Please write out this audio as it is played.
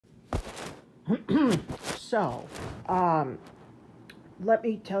So, um, let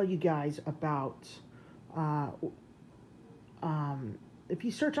me tell you guys about, uh, if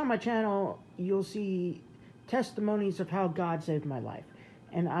you search on my channel, you'll see testimonies of how God saved my life.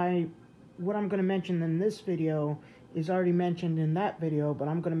 And what I'm going to mention in this video is already mentioned in that video, but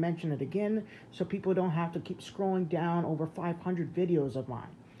I'm going to mention it again so people don't have to keep scrolling down over 500 videos of mine.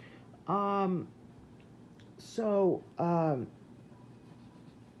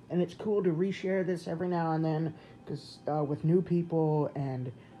 And it's cool to reshare this every now and then because with new people,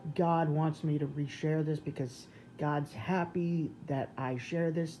 and God wants me to reshare this because God's happy that I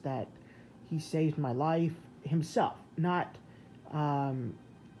share this, that He saved my life Himself, not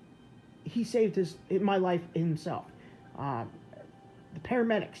He saved my life Himself. The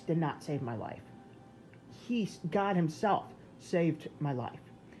paramedics did not save my life. God Himself saved my life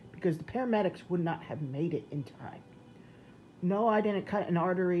because the paramedics would not have made it in time. No, I didn't cut an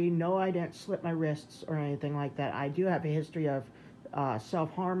artery. No, I didn't slip my wrists or anything like that. I do have a history of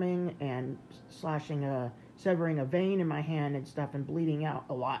self-harming and severing a vein in my hand and stuff and bleeding out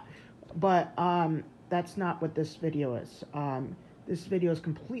a lot. But that's not what this video is. This video is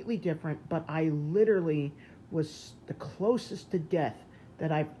completely different, but I literally was the closest to death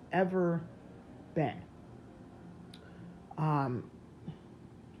that I've ever been. Alright,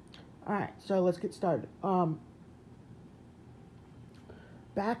 so let's get started. I'm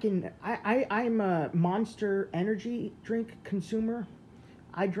a Monster energy drink consumer.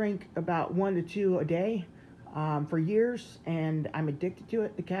 I drink about 1 to 2 a day for years, and I'm addicted to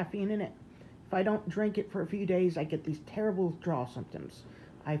it, the caffeine in it. If I don't drink it for a few days, I get these terrible withdrawal symptoms.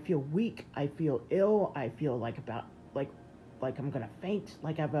 I feel weak, I feel ill, I feel like I'm gonna faint,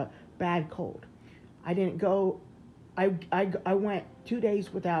 like I have a bad cold. I went 2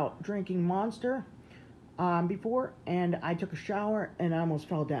 days without drinking Monster before, and I took a shower and I almost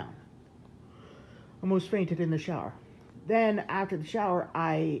fell down. Almost fainted in the shower. Then after the shower,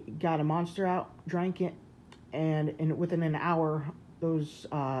 I got a Monster out, drank it, and within an hour, those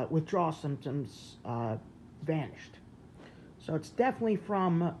withdrawal symptoms vanished. So it's definitely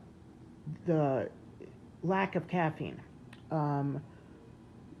from the lack of caffeine. Cold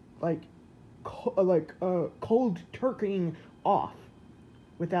turkeying off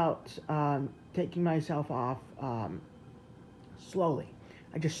without taking myself off slowly.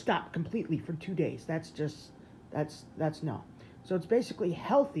 I just stopped completely for 2 days. That's no. So it's basically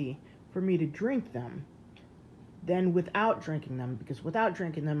healthy for me to drink them than without drinking them, because without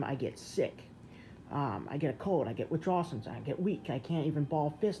drinking them I get sick. I get a cold, I get withdrawal symptoms, I get weak, I can't even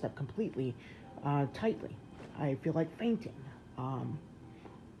ball fist up completely tightly. I feel like fainting.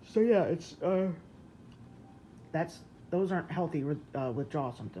 So yeah, those aren't healthy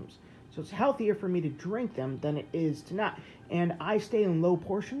withdrawal symptoms. So it's healthier for me to drink them than it is to not. And I stay in low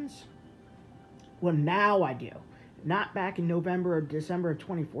portions. Well, now I do. Not back in November or December of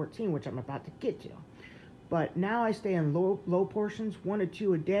 2014, which I'm about to get to. But now I stay in low portions, 1 to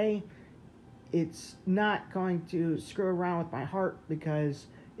 2 a day. It's not going to screw around with my heart because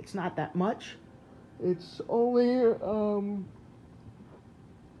it's not that much. It's only, 1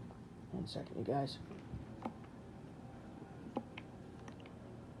 second, you guys.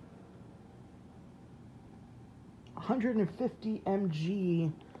 $150 mg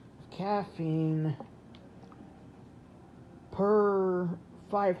of caffeine per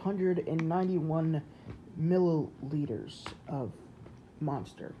 591 milliliters of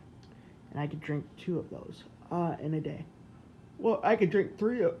Monster, and I could drink 2 of those in a day. Well, I could drink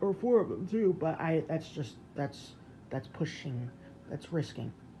 3 or 4 of them too, but that's pushing, that's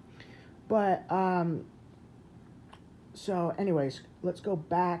risking. But so anyways, let's go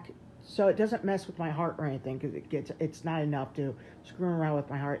back. So it doesn't mess with my heart or anything, because it's not enough to screw around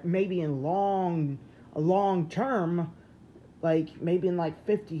with my heart. Maybe in a long term, like maybe in like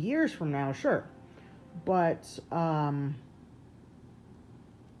 50 years from now, sure. But the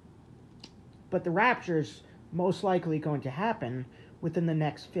rapture is most likely going to happen within the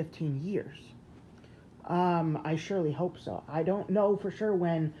next 15 years. I surely hope so. I don't know for sure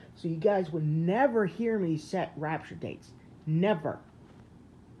when, so you guys would never hear me set rapture dates. Never.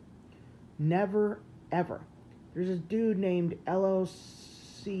 Never, ever. There's this dude named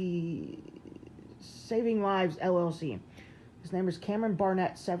LLC, Saving Lives LLC. His name is Cameron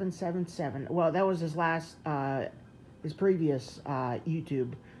Barnett 777. Well, that was his his previous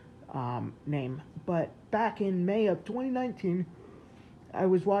YouTube name. But back in May of 2019, I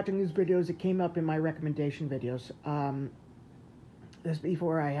was watching his videos. It came up in my recommendation videos. This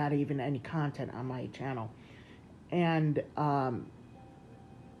before I had even any content on my channel. And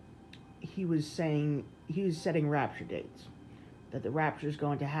he was setting rapture dates. that the rapture is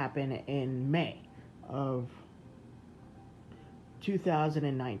going to happen in May of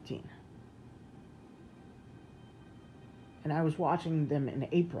 2019. And I was watching them in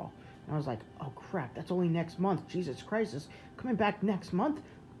April. And I was like, oh crap, that's only next month. Jesus Christ is coming back next month.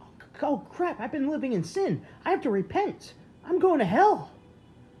 Oh crap, I've been living in sin. I have to repent. I'm going to hell.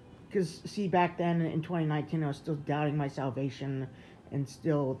 Because, see, back then in 2019, I was still doubting my salvation and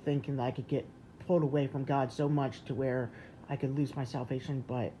still thinking that I could get pulled away from God so much to where I could lose my salvation.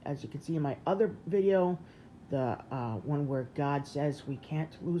 But as you can see in my other video, the one where God says we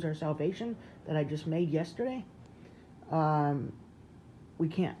can't lose our salvation that I just made yesterday, we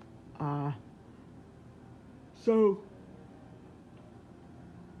can't.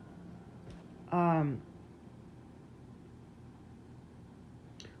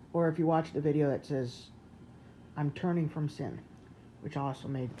 Or if you watch the video that says, I'm turning from sin, which I also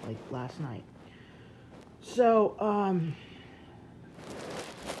made like last night. So,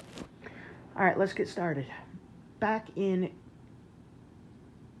 alright, let's get started. Back in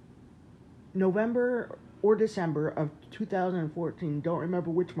November or December of 2014, don't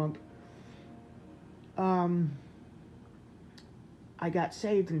remember which month, I got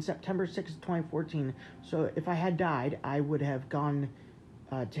saved in September 6th, 2014. So if I had died, I would have gone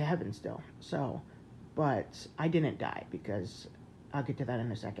to heaven still. So, but I didn't die because I'll get to that in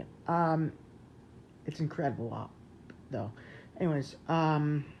a second. It's incredible, though. Anyways,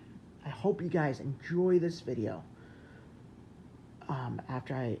 I hope you guys enjoy this video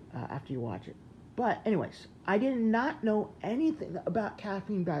after you watch it. But anyways, I did not know anything about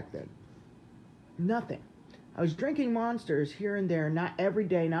caffeine back then. Nothing. I was drinking Monsters here and there, not every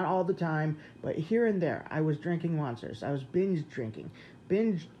day, not all the time, but here and there. I was drinking Monsters. I was binge drinking.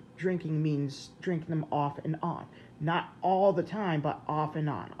 Binge drinking means drinking them off and on. Not all the time, but off and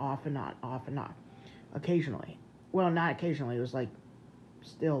on, off and on, off and on. Occasionally. Well, not occasionally. It was like,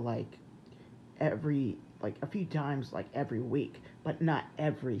 still like every, like a few times, like every week, but not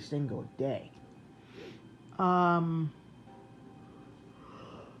every single day.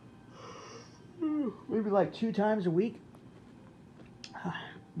 Maybe like 2 times a week.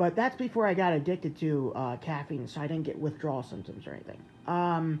 But that's before I got addicted to caffeine, so I didn't get withdrawal symptoms or anything.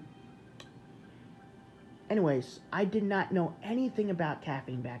 Anyways, I did not know anything about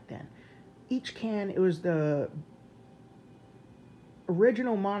caffeine back then. Each can, it was the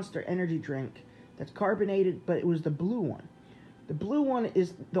original Monster energy drink that's carbonated, but it was the blue one. The blue one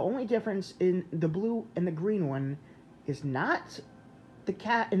is, the only difference in the blue and the green one is not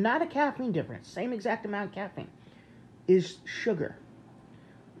not a caffeine difference, same exact amount of caffeine, is sugar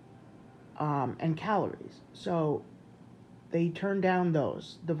and calories. So they turn down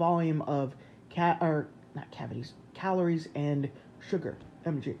the volume of calories and sugar,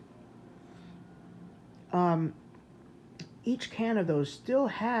 mg. Each can of those still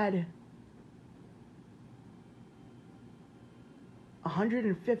had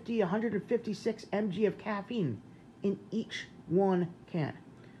 156 mg of caffeine in each one can.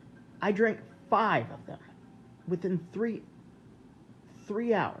 I drank 5 of them within three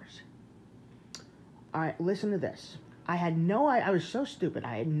hours. All right, listen to this. I was so stupid.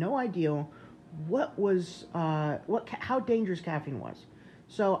 I had no idea how dangerous caffeine was.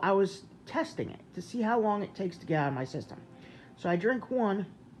 So I was testing it to see how long it takes to get out of my system. So I drank one,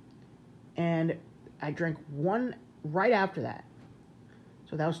 and I drank one right after that.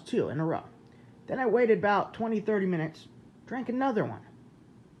 So that was 2 in a row. Then I waited about 20-30 minutes, drank another one.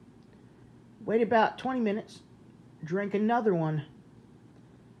 Waited about 20 minutes, drank another one,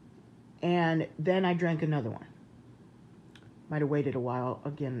 and then I drank another one. Might have waited a while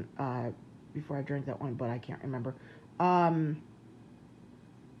again before I drank that one, but I can't remember.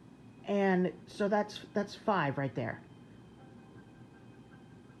 And so that's 5 right there.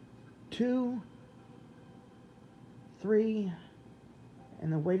 2, 3,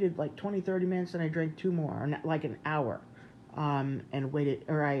 and then waited like 20-30 minutes, and I drank 2 more, or like an hour, and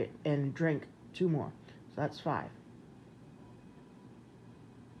drank 2 more. So that's 5.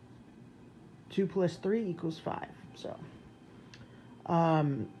 2 plus 3 equals 5. So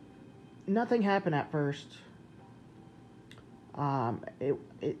nothing happened at first.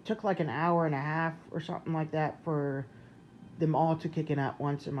 It took like an hour and a half or something like that for them all to kick in at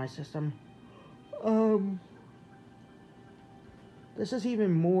once in my system. This is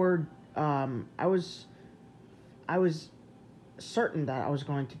even more, I was certain that I was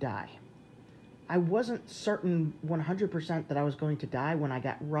going to die. I wasn't certain 100% that I was going to die when I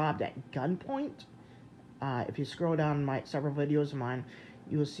got robbed at gunpoint. If you scroll down my several videos of mine,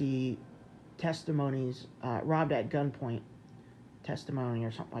 you will see testimonies, robbed at gunpoint testimony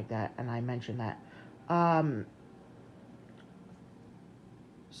or something like that, and I mentioned that.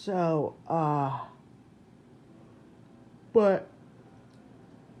 So, but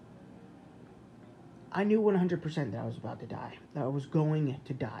I knew 100% that I was about to die, that I was going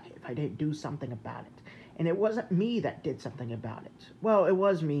to die if I didn't do something about it. And it wasn't me that did something about it. Well, it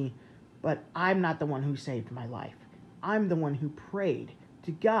was me, but I'm not the one who saved my life. I'm the one who prayed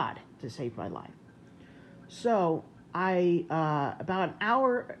to God to save my life. So, about an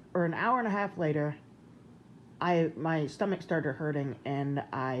hour or an hour and a half later, my stomach started hurting, and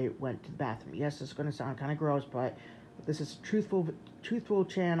I went to the bathroom. Yes, it's going to sound kind of gross, but this is a truthful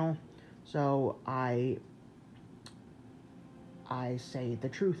channel, so I say the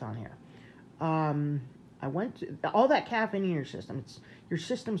truth on here. I went to, all that caffeine in your system. Your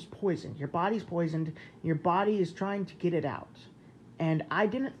system's poisoned. Your body's poisoned. Your body is trying to get it out. And I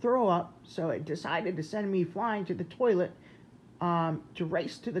didn't throw up, so it decided to send me flying to the toilet, to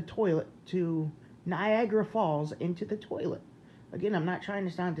race to the toilet, to Niagara Falls into the toilet. Again, I'm not trying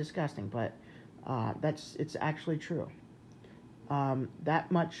to sound disgusting, but it's actually true.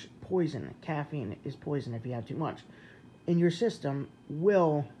 That much poison, caffeine is poison if you have too much, in your system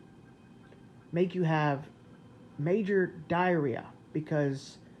will make you have major diarrhea,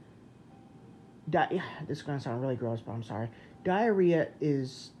 because this is going to sound really gross, but I'm sorry. Diarrhea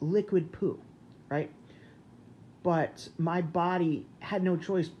is liquid poo, right? But my body had no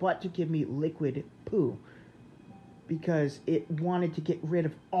choice but to give me liquid poo, because it wanted to get rid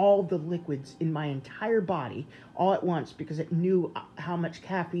of all the liquids in my entire body all at once, because it knew how much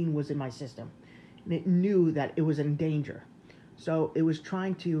caffeine was in my system, and it knew that it was in danger. So it was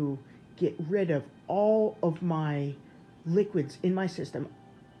trying to get rid of all of my liquids in my system,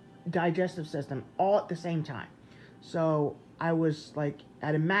 digestive system, all at the same time. So I was like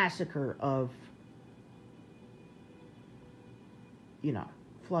at a massacre of,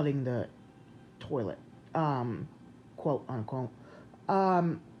 flooding the toilet, quote unquote.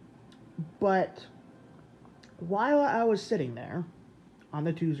 But while I was sitting there on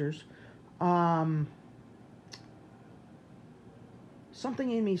the Toozers,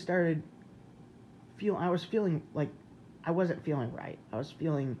 something in me started I was feeling like I wasn't feeling right. I was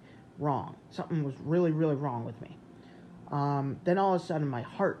feeling wrong. Something was really, really wrong with me. Then all of a sudden my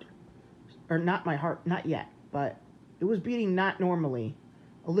heart, or not my heart, not yet, but it was beating not normally,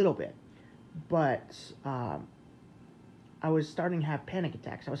 a little bit. But I was starting to have panic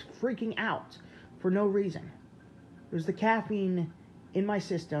attacks. I was freaking out for no reason. It was the caffeine in my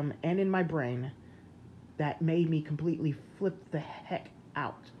system and in my brain that made me completely flip the heck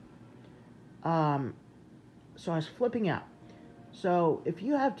out. So I was flipping out. So if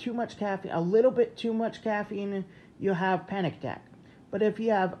you have too much caffeine, a little bit too much caffeine, you'll have panic attack. But if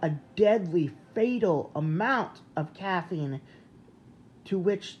you have a deadly, fatal amount of caffeine to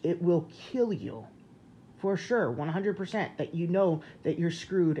which it will kill you, for sure, 100%, that you know that you're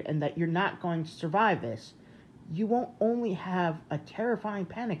screwed and that you're not going to survive this, you won't only have a terrifying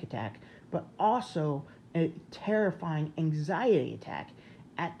panic attack, but also a terrifying anxiety attack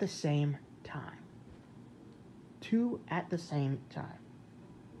at the same time. Two at the same time.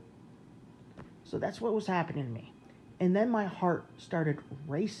 So that's what was happening to me. And then my heart started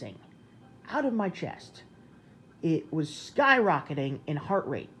racing out of my chest. It was skyrocketing in heart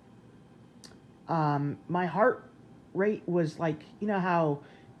rate. My heart rate was like, you know how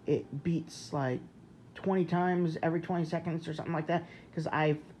it beats like 20 times every 20 seconds or something like that? Because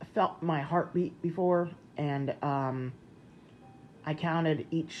I've felt my heartbeat before, and I counted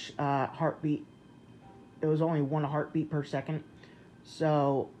each heartbeat. It was only one heartbeat per second.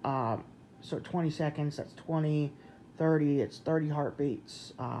 So 20 seconds, that's 20, 30, it's 30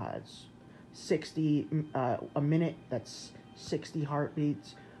 heartbeats. It's 60, a minute, that's 60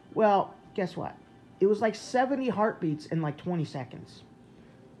 heartbeats. Well, guess what? It was like 70 heartbeats in like 20 seconds.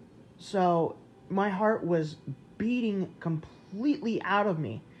 So my heart was beating completely out of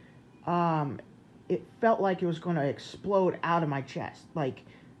me. It felt like it was going to explode out of my chest, like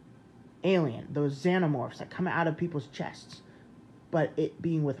Alien, those xenomorphs that come out of people's chests, but it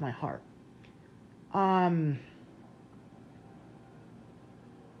being with my heart. And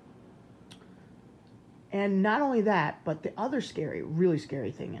not only that, but the other really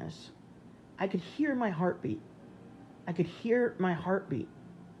scary thing is, I could hear my heartbeat. I could hear my heartbeat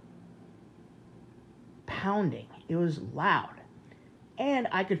pounding. It was loud. And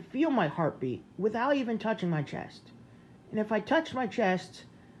I could feel my heartbeat without even touching my chest. And if I touched my chest,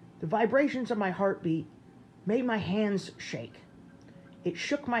 the vibrations of my heartbeat made my hands shake. It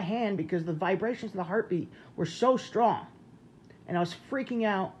shook my hand because the vibrations of the heartbeat were so strong. And I was freaking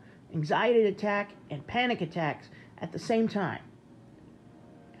out, anxiety attack and panic attacks at the same time.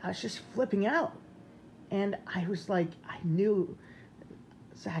 I was just flipping out. And I was like, I knew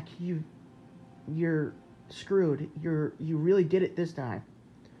Zach, you're screwed. You really did it this time.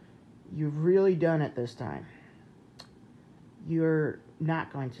 You've really done it this time. You're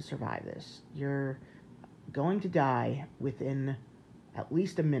not going to survive this. You're going to die within at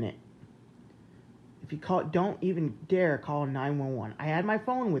least a minute. If you call, don't even dare call 911. I had my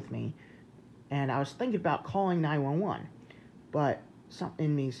phone with me, and I was thinking about calling 911, but something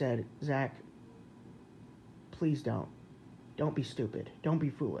in me said, Zach, please don't. Don't be stupid. Don't be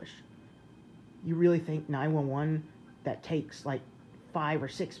foolish. You really think 911, that takes like 5 or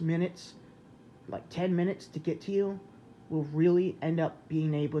 6 minutes, like 10 minutes to get to you, will really end up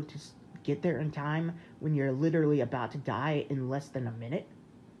being able to get there in time when you're literally about to die in less than a minute?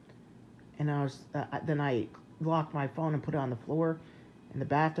 And then I locked my phone and put it on the floor in the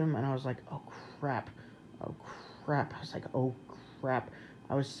bathroom, and I was like, oh crap, oh crap. I was like, oh crap.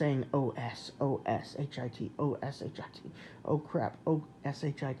 I was saying O-S-O-S-H-I-T, O-S-H-I-T, oh crap,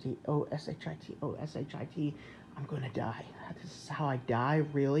 O-S-H-I-T, O-S-H-I-T, O-S-H-I-T. I'm gonna die. This is how I die,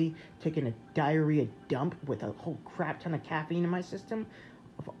 really? Taking a diarrhea dump with a whole crap ton of caffeine in my system?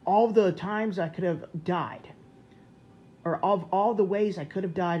 Of all the times I could have died, or of all the ways I could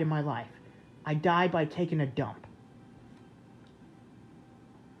have died in my life, I died by taking a dump.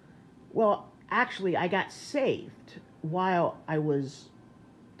 Well, actually, I got saved while I was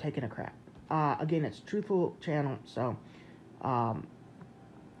taking a crap. Again, it's Truthful Channel, so I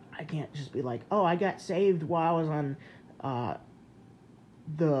can't just be like, oh, I got saved while I was on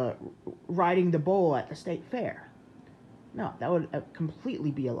riding the bull at the state fair. No, that would completely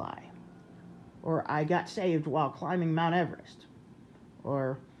be a lie. Or I got saved while climbing Mount Everest.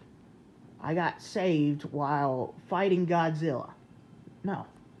 Or I got saved while fighting Godzilla. No.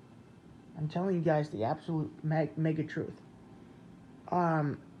 I'm telling you guys the absolute mega truth.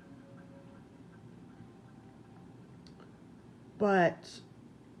 But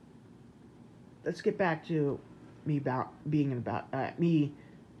let's get back to me being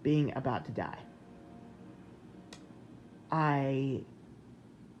about to die. I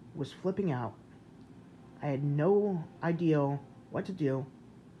was flipping out. I had no idea what to do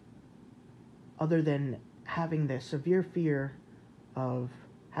other than having the severe fear of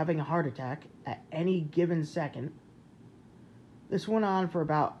having a heart attack at any given second. This went on for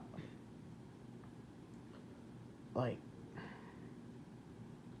about like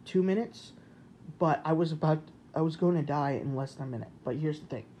 2 minutes, but I was going to die in less than a minute. But here's the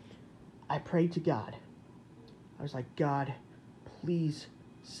thing. I prayed to God. I was like, God, please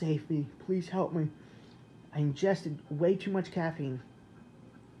save me. Please help me. I ingested way too much caffeine.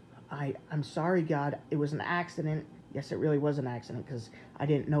 I'm sorry, God. It was an accident. Yes, it really was an accident because I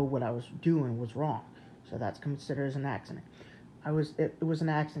didn't know what I was doing was wrong. So that's considered as an accident. It was an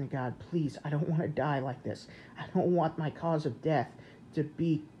accident, God. Please, I don't want to die like this. I don't want my cause of death to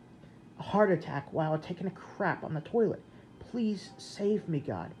be a heart attack while taking a crap on the toilet. Please save me,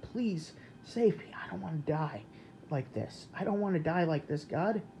 God. Please save me. I don't want to die like this. I don't want to die like this,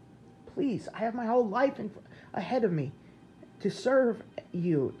 God. Please, I have my whole life ahead of me to serve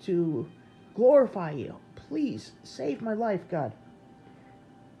you, to glorify you. Please save my life, God.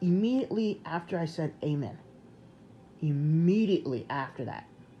 Immediately after I said amen, immediately after that,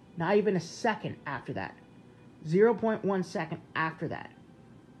 not even a second after that, 0.1 second after that,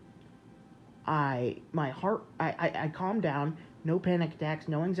 I calmed down. No panic attacks,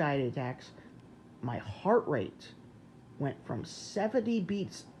 no anxiety attacks. My heart rate went from 70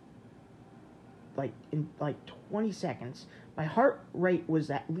 beats in 20 seconds. My heart rate was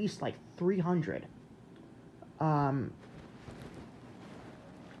at least like 300. My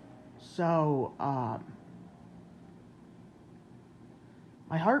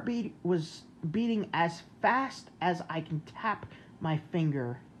heartbeat was beating as fast as I can tap my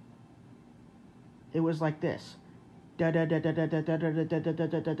finger. It was like this. My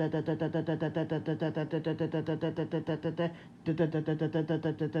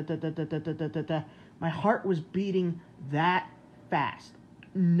heart was beating that fast.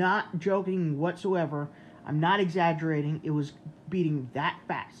 Not joking whatsoever. I'm not exaggerating. It was beating that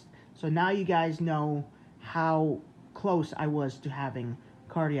fast. So now you guys know how close I was to having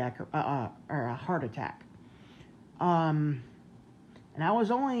cardiac or a heart attack. And I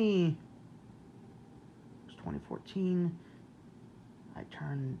was only 2014. I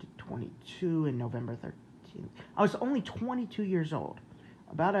turned 22 in November 13th. I was only 22 years old,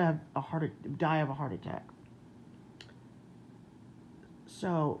 about to die of a heart attack.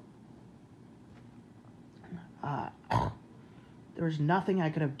 So there was nothing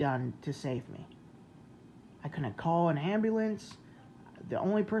I could have done to save me. I couldn't call an ambulance. The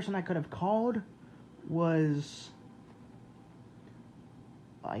only person I could have called was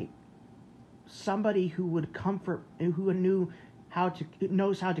like somebody who would comfort, who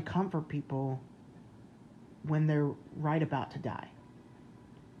knows how to comfort people when they're right about to die.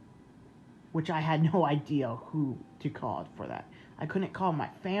 Which I had no idea who to call for that. I couldn't call my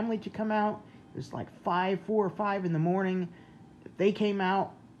family to come out. It was like 4 or 5 in the morning. If they came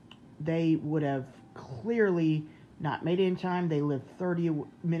out, they would have clearly not made it in time. They lived 30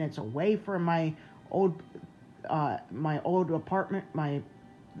 minutes away from my old apartment,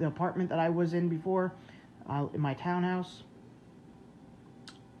 the apartment that I was in before, in my townhouse.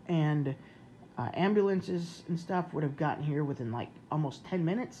 And ambulances and stuff would have gotten here within like almost 10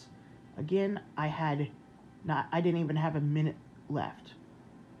 minutes. Again, I didn't even have a minute left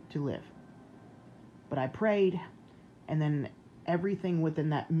to live. But I prayed, and then everything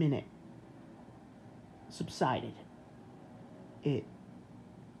within that minute subsided. It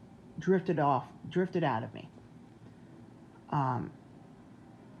drifted out of me. And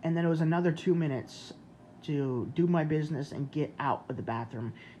then it was another 2 minutes to do my business and get out of the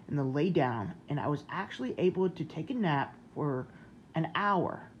bathroom and then lay down, and I was actually able to take a nap for an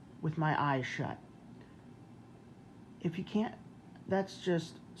hour with my eyes shut. If you can't, that's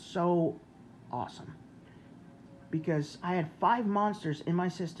just so awesome. Because I had 5 monsters in my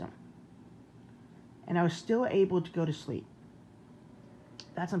system, and I was still able to go to sleep.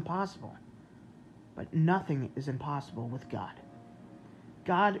 That's impossible. But nothing is impossible with God.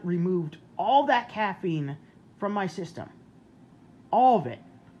 God removed all that caffeine from my system. All of it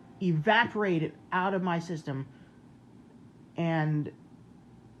evaporated out of my system, and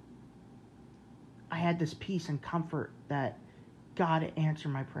I had this peace and comfort that God answered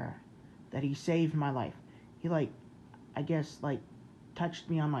my prayer, that He saved my life. He touched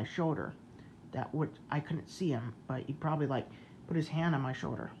me on my shoulder. I couldn't see Him, but He probably put His hand on my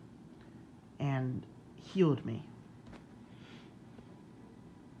shoulder and healed me.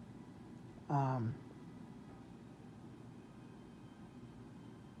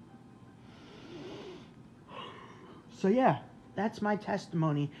 So yeah, that's my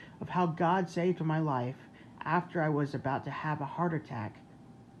testimony of how God saved my life after I was about to have a heart attack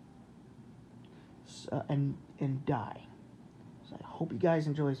and die. So I hope you guys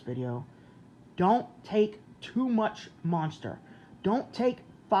enjoy this video. Don't take too much Monster. Don't take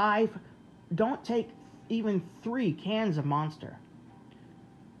even 3 cans of Monster.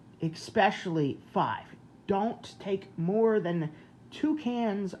 Especially 5. Don't take more than 2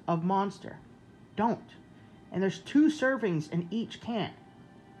 cans of Monster. Don't. And there's 2 servings in each can.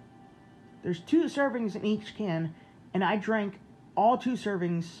 There's 2 servings in each can, and I drank all 2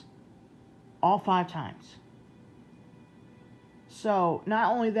 servings all 5 times. So,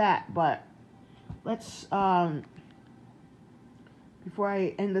 not only that, but let's, before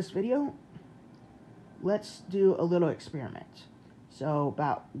I end this video, let's do a little experiment. So,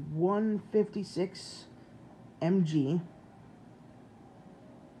 about 156 mg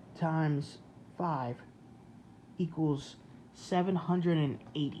times 5 equals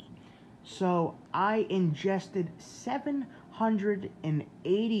 780. So I ingested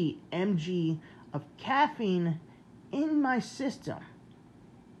 780 mg of caffeine in my system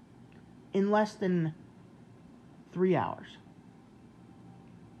in less than 3 hours.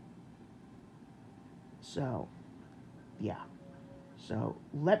 So, yeah. So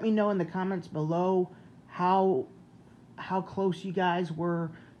let me know in the comments below how close you guys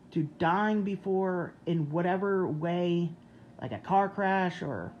were to dying before in whatever way, like a car crash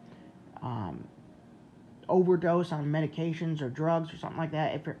or overdose on medications or drugs or something like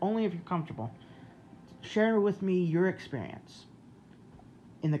that. If you're comfortable, share with me your experience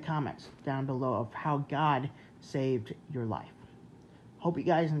in the comments down below of how God saved your life. Hope you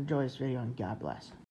guys enjoy this video, and God bless.